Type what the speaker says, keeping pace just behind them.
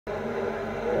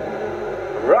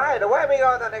And away we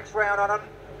go the next round on them.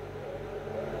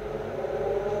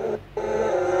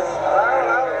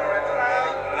 Hello,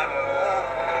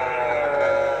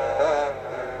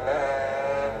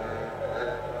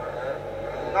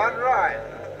 not right.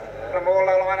 From all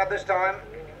the line up this time.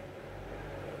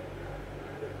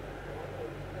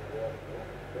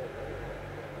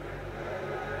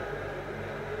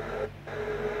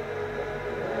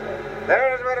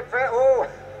 There is a bit of fair. Oh,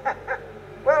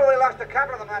 well, we lost a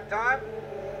couple of them that time.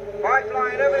 By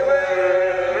flying everywhere.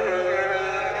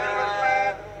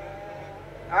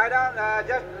 I don't,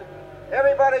 just,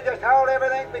 everybody just hold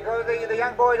everything because the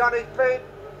young boy's on his feet.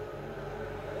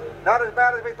 Not as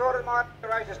bad as we thought it might. The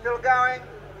race is still going.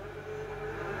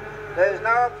 There's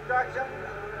no obstruction.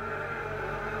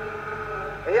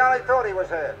 He only thought he was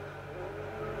hurt.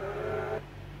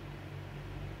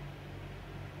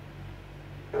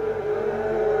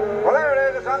 Well, there it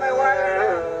is. It's on their way.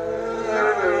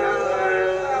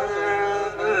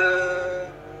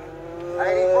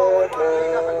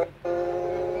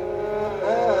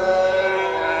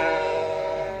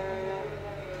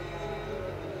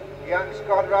 Young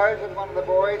Scott Rose was one of the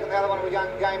boys, and the other one was young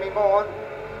Jamie Morn.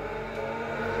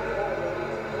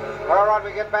 All right,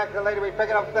 we get back to the leader. We pick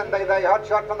it up. Then the hot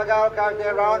shot from the Gold Coast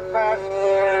there, Rowan fast.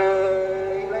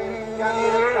 He's leading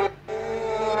Johnny.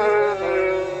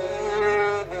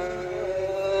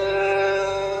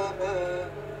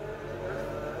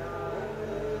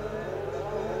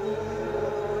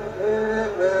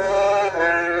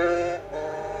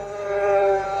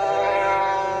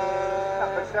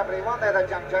 There, that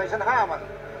young Jason Harmon.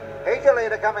 He's your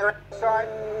leader coming around the side.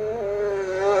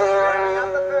 Running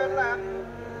up the third lap.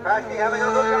 Pashy having a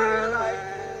good run here tonight.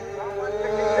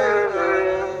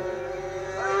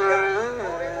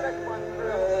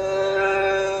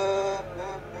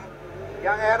 1:52.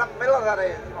 Young Adam Miller, that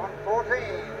is, on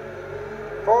 14.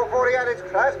 4:48 is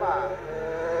Krasma.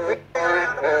 We're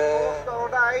around about 4th all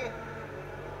day.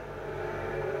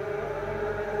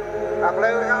 Up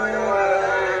there we're going to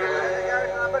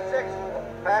number 6,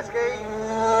 Paskey,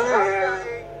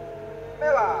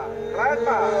 Miller,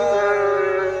 Gladma.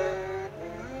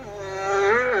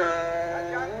 And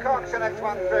young Cox, the next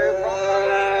one through from